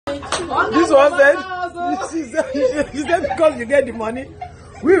This one said, she said because you get the money,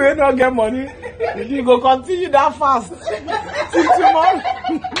 we will not get money. You go continue that fast till tomorrow.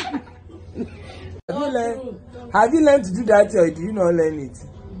 Have you learned to do that or do you not learn it?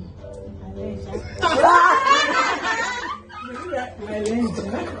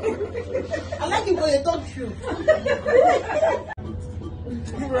 I like it when you talk true.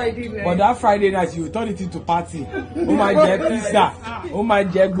 But that Friday night you turn it into party. Oh my god, pizza. Oh my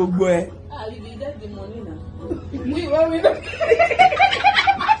god, go go. You get the money now.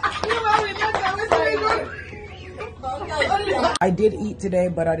 I did eat today,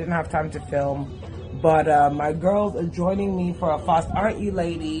 but I didn't have time to film. But my girls are joining me for a fast, aren't you,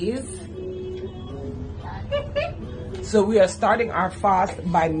 ladies? So we are starting our fast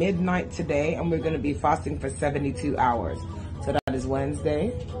by midnight today, and we're going to be fasting for 72 hours. So that is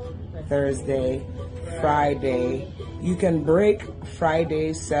Wednesday, Thursday, Friday. You can break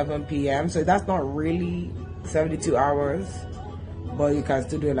Friday 7 p.m. So that's not really 72 hours, but you can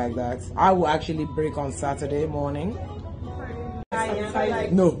still do it like that. I will actually break on Saturday morning.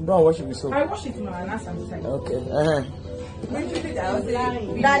 No, don't wash it with soap. I wash it now and ask them to. Okay.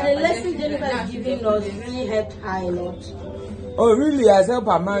 That the lesson Jennifer is giving us really helped her a lot. Oh, really? Has helped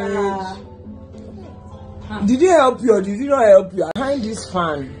her marriage? Yeah. Did it help you or did it not help you? Behind this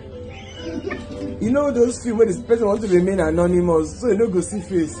fan, you know those films where this person wants to remain anonymous, so you don't go see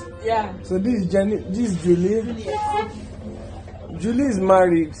face. Yeah. So this is Jenny. This is Julie. Julie is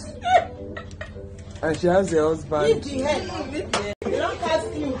married, and she has a husband. Teacher.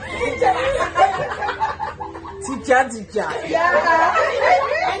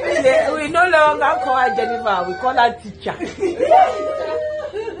 Yeah. We no longer call her Jennifer. We call her teacher.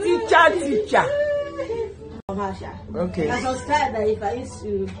 Teacher. Okay. I was tired that if I used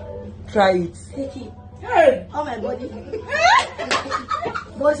to try it. take it on my body.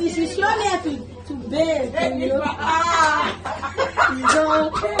 But if you show me how to bathe, you know.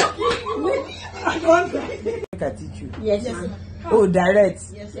 I teach you. Yes, ma'am. Oh, direct.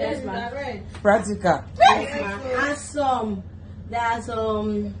 Yes, ma'am. Practical. Yes, ma'am.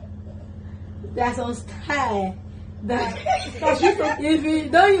 And there's some style that if you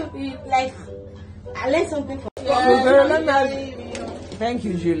don't, you like. I learned something from you. Thank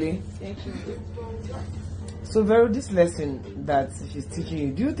you, Julie. Thank you. So, Vero, this lesson that she's teaching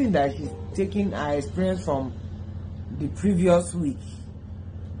you, do you think that she's taking her experience from the previous week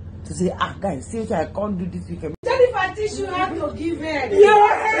to say, guys, see what I can't do this weekend? Jennifer teach you how to give head.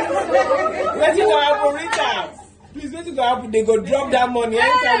 Yeah! Let it go happen, Rita. Please, let it go happen. They go drop that money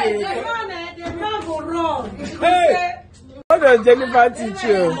anytime The man go wrong. Hey! What does Jennifer teach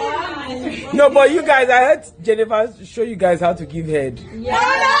you? No, but you guys, I heard Jennifer show you guys how to give head. Yeah.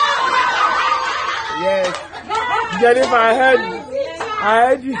 Yes. Jennifer, I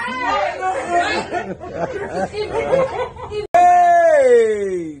heard you.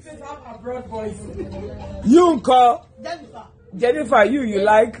 Hey! You call Jennifer, you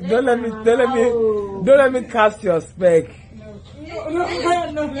like? Don't let me cast your spec.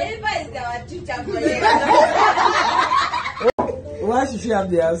 No. Jennifer is our teacher. Why should she have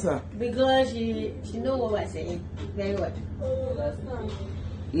the answer? Because she knows what we're saying very well.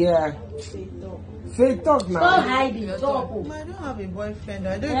 Yeah. Faith talk now. Don't hide it. Talk. I don't have a boyfriend.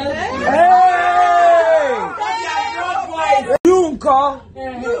 I don't. Hey! You call.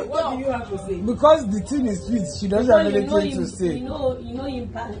 What do you have to say? Because the thing is sweet, she doesn't have anything to say. You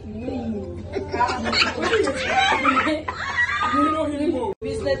know him.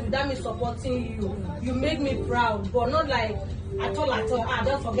 Business without me supporting you. You make me proud, but not like at all.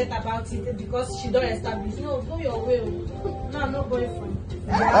 Don't forget about it because she don't establish. No, go your way. No boyfriend.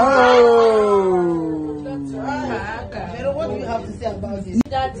 Oh. That's right. What do you have to say about this?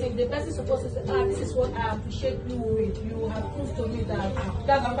 That thing, the person supposed to say, this is what I appreciate you with. You have proved to me that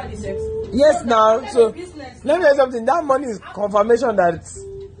that's after the sex. Yes, now. So let me say something. That money is confirmation that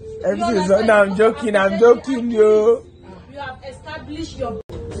everything is. No, I'm joking, yo. You have established your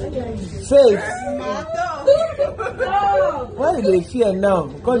Faith. Why do they fear now?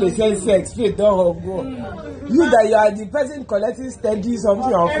 Because they say sex, faith don't go. You that you are the person collecting steady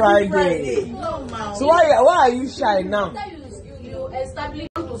something on Friday. So why are you shy now? You establish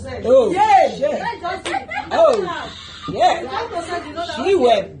sex. Oh, yeah. Oh, yeah. She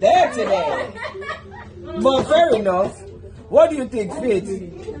went there today. But fair enough. What do you think, Faith?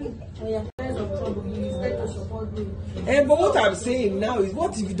 But what I'm saying now is,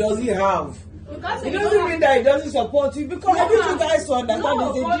 what if he doesn't have? It doesn't mean that he doesn't support you because I think you guys understand there's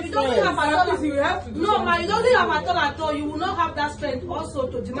a difference. You doesn't have at all. You will not have that strength also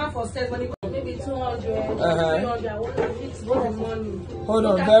to demand for sex when it comes maybe 200, 300, 150. want the money. Hold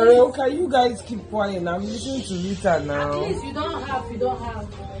on, Vero, can you guys keep quiet? I'm listening to Rita now. At least you don't have.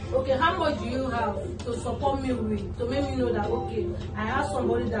 Okay, how much do you have to support me with, to make me know that, okay, I have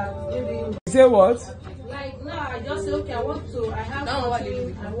somebody that maybe... Say what? Like, no, I just say, okay, I want to do like a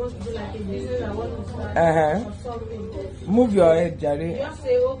business, I want to start or something. Move your head, Jerry. Just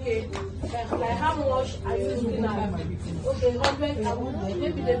say, okay, like how much are you looking at? Okay, 100,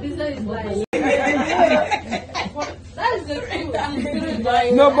 maybe the business is like... That is the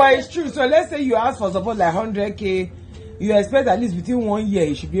truth. No, but it's true. So let's say you ask for support like 100K. You expect at least within 1 year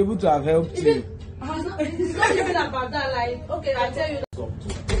you should be able to have helped you. It's not even about that. Like, okay, I tell you that.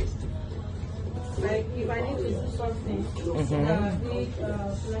 Like, if I need to do something, I need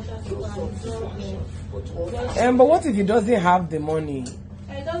financial support. But what if he doesn't have the money?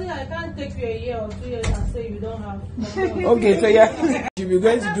 I can't take you a year or 2 years and say you don't have. Okay, so yeah, you'll be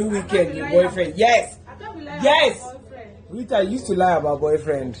going to do weekend with your boyfriend. Yes. I can't be lying Yes. about boyfriend. Rita used to lie about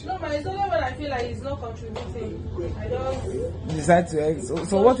boyfriend. No, but it's only when I feel like he's not contributing. I don't. You decide to ex.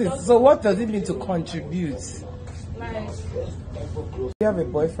 So what does it mean to contribute? Like. You have a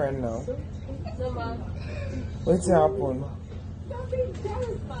boyfriend now. No, man. What's happened?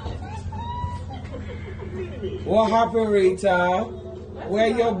 What happened, Rita? Where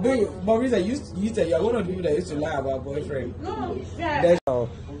your big, but Rita, you said you're one of the people that used to lie about boyfriend. No, yeah.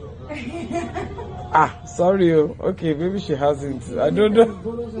 Sorry. Okay, maybe she hasn't. I don't know.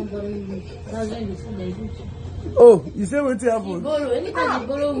 Oh, you say what happened? Anytime you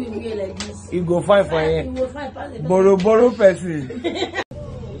borrow me like this, you go fight for him. you will find person. Borrow person.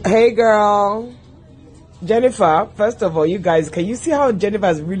 Hey girl. Jennifer, first of all, you guys, can you see how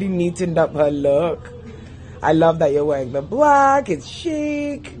Jennifer's really neatened up her look? I love that you're wearing the black. It's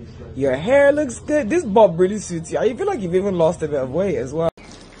chic. Your hair looks good. This bob really suits you. I feel like you've even lost a bit of weight as well.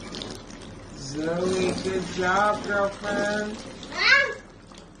 Zoe, good job, girlfriend.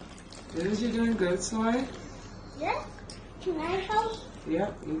 Isn't she doing good, Soy? Yeah? Can I help?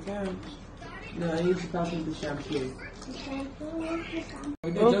 Yep, you can. No, I need to pass me the shampoo.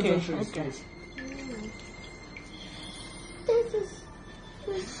 Okay. This is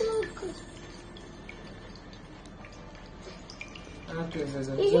so good. Okay,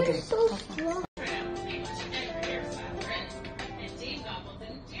 You're so strong.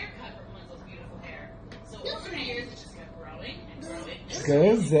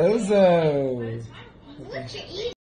 What you eating?